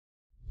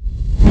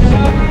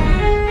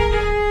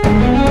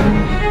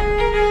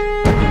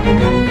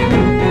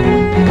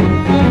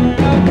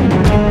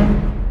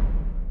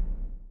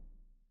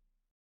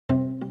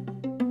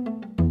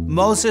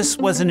Moses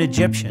was an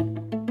Egyptian.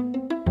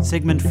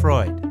 Sigmund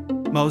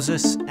Freud,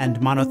 Moses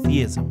and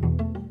Monotheism.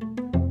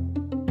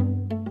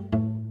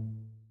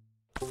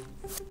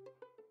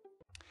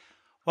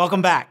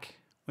 Welcome back.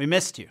 We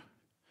missed you.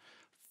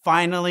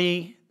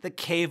 Finally, the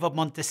Cave of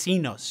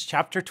Montesinos.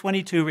 Chapter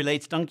 22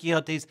 relates Don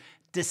Quixote's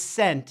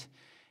descent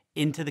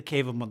into the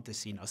Cave of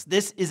Montesinos.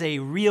 This is a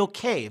real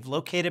cave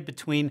located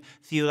between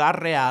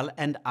Ciudad Real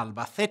and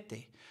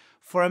Albacete.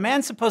 For a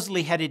man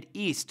supposedly headed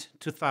east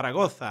to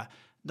Zaragoza,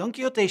 Don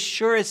Quixote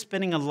sure is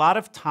spending a lot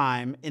of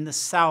time in the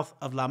south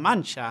of La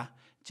Mancha,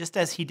 just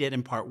as he did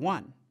in part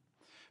 1.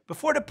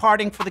 Before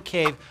departing for the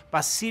cave,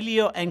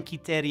 Basilio and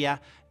Quiteria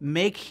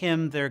make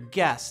him their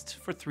guest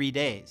for 3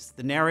 days.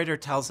 The narrator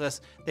tells us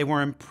they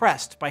were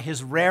impressed by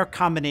his rare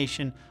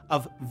combination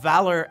of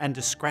valor and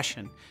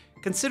discretion,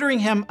 considering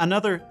him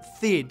another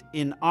Cid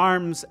in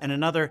arms and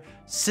another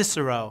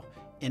Cicero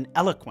in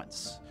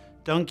eloquence.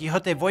 Don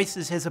Quixote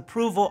voices his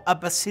approval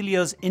of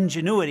Basilio's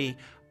ingenuity,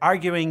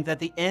 arguing that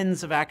the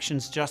ends of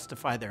actions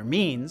justify their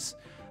means.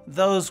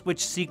 Those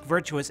which seek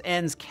virtuous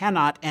ends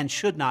cannot and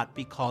should not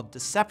be called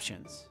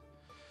deceptions.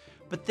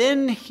 But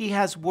then he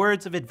has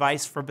words of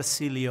advice for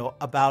Basilio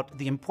about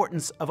the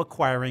importance of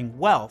acquiring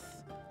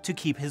wealth to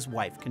keep his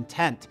wife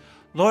content.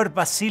 Lord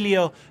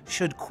Basilio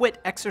should quit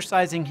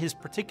exercising his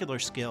particular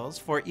skills,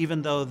 for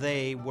even though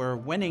they were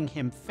winning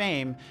him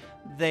fame,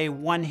 they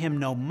won him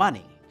no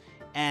money,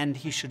 and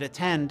he should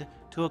attend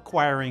to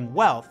acquiring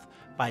wealth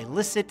by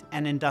licit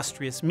and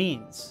industrious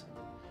means.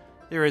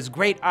 There is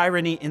great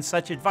irony in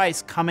such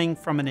advice coming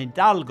from an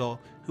hidalgo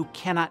who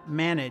cannot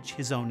manage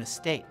his own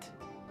estate.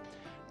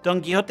 Don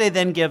Quixote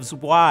then gives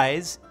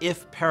wise,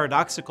 if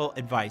paradoxical,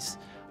 advice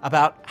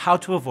about how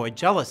to avoid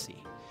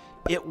jealousy.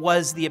 It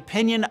was the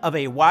opinion of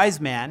a wise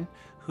man,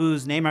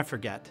 whose name I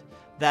forget,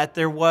 that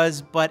there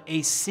was but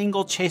a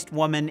single chaste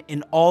woman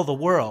in all the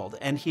world,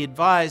 and he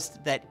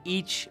advised that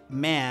each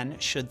man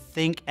should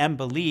think and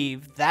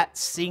believe that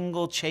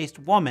single chaste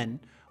woman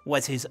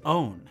was his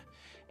own,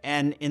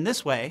 and in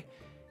this way,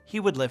 he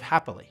would live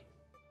happily.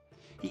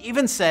 He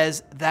even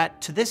says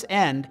that to this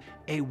end,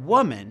 a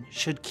woman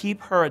should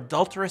keep her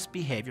adulterous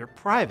behavior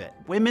private.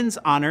 Women's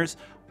honors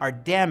are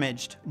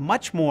damaged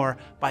much more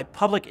by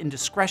public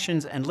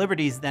indiscretions and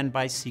liberties than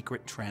by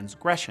secret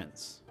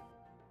transgressions.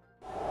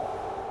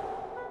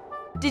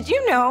 Did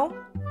you know?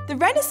 The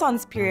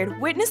Renaissance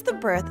period witnessed the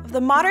birth of the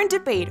modern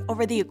debate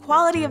over the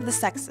equality of the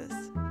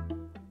sexes.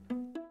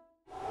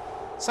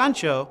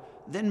 Sancho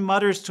then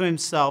mutters to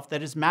himself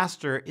that his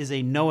master is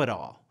a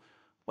know-it-all.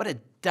 What a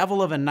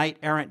devil of a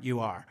knight-errant you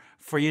are,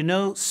 for you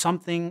know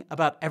something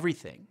about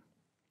everything.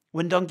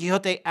 When Don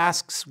Quixote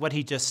asks what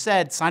he just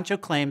said, Sancho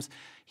claims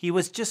he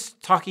was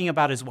just talking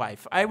about his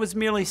wife. I was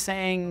merely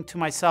saying to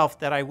myself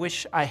that I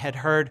wish I had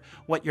heard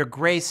what your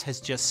grace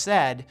has just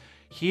said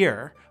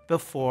here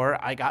before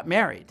I got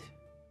married.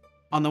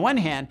 On the one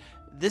hand,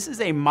 this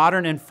is a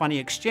modern and funny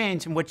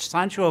exchange in which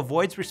Sancho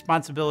avoids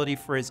responsibility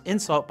for his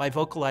insult by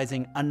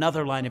vocalizing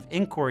another line of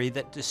inquiry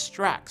that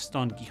distracts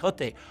Don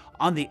Quixote.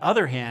 On the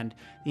other hand,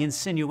 the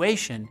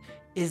insinuation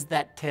is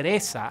that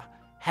Teresa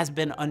has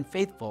been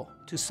unfaithful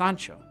to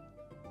Sancho.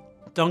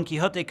 Don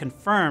Quixote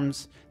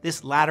confirms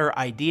this latter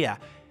idea.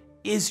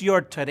 Is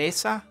your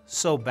Teresa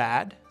so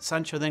bad?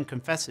 Sancho then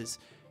confesses,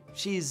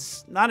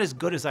 she's not as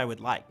good as I would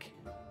like.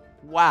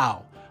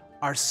 Wow,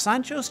 are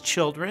Sancho's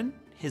children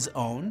his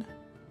own?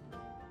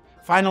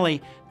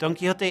 Finally, Don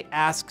Quixote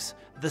asks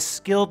the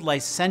skilled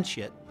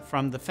licentiate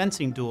from the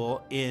fencing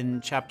duel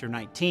in chapter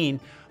 19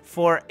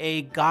 for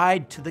a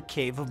guide to the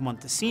Cave of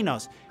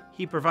Montesinos.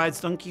 He provides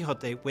Don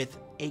Quixote with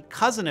a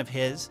cousin of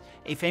his,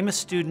 a famous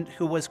student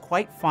who was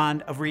quite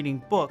fond of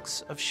reading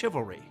books of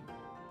chivalry.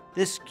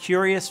 This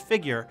curious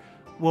figure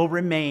will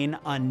remain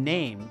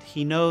unnamed.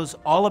 He knows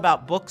all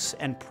about books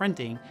and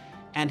printing,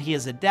 and he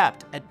is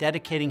adept at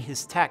dedicating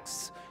his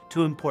texts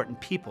to important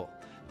people.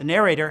 The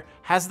narrator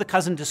has the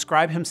cousin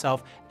describe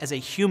himself as a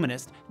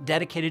humanist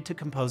dedicated to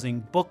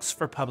composing books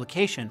for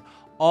publication,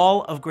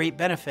 all of great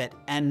benefit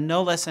and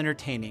no less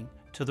entertaining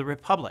to the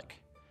Republic.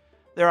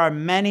 There are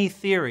many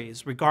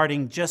theories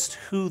regarding just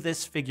who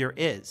this figure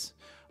is.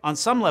 On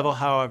some level,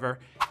 however,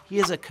 he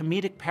is a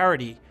comedic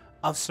parody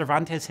of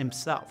Cervantes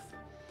himself.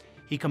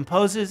 He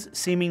composes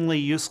seemingly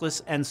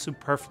useless and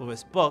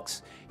superfluous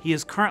books. He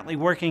is currently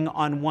working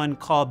on one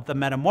called The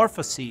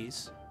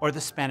Metamorphoses, or the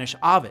Spanish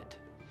Ovid.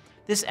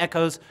 This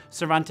echoes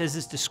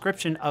Cervantes'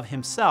 description of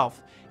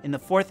himself in the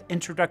 4th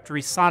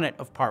introductory sonnet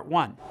of Part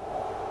 1.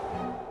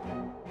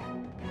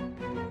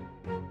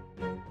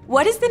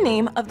 What is the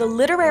name of the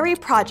literary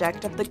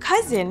project of the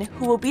cousin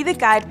who will be the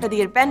guide for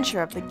the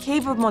adventure of the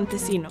Cave of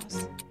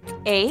Montesinos?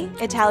 A.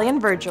 Italian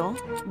Virgil,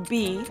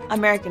 B.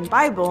 American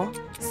Bible,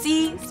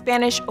 C.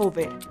 Spanish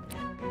Ovid.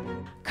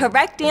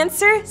 Correct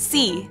answer,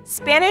 C.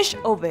 Spanish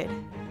Ovid.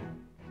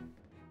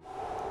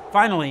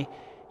 Finally,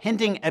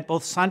 hinting at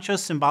both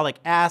Sancho's symbolic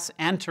ass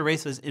and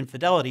Teresa's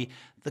infidelity,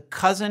 the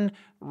cousin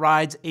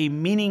rides a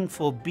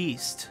meaningful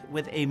beast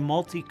with a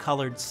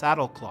multicolored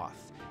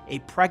saddlecloth, a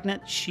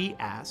pregnant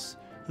she-ass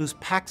whose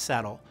pack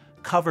saddle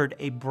covered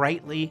a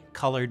brightly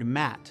colored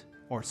mat,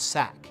 or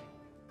sack.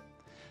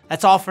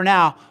 That's all for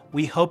now.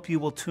 We hope you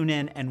will tune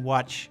in and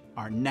watch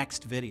our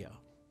next video.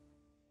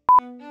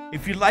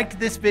 If you liked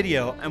this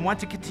video and want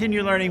to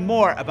continue learning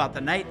more about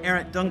the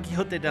knight-errant Don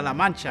Quixote de la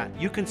Mancha,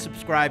 you can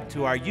subscribe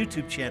to our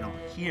YouTube channel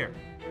here.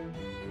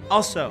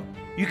 Also,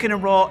 you can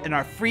enroll in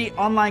our free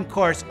online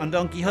course on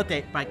Don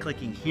Quixote by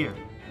clicking here.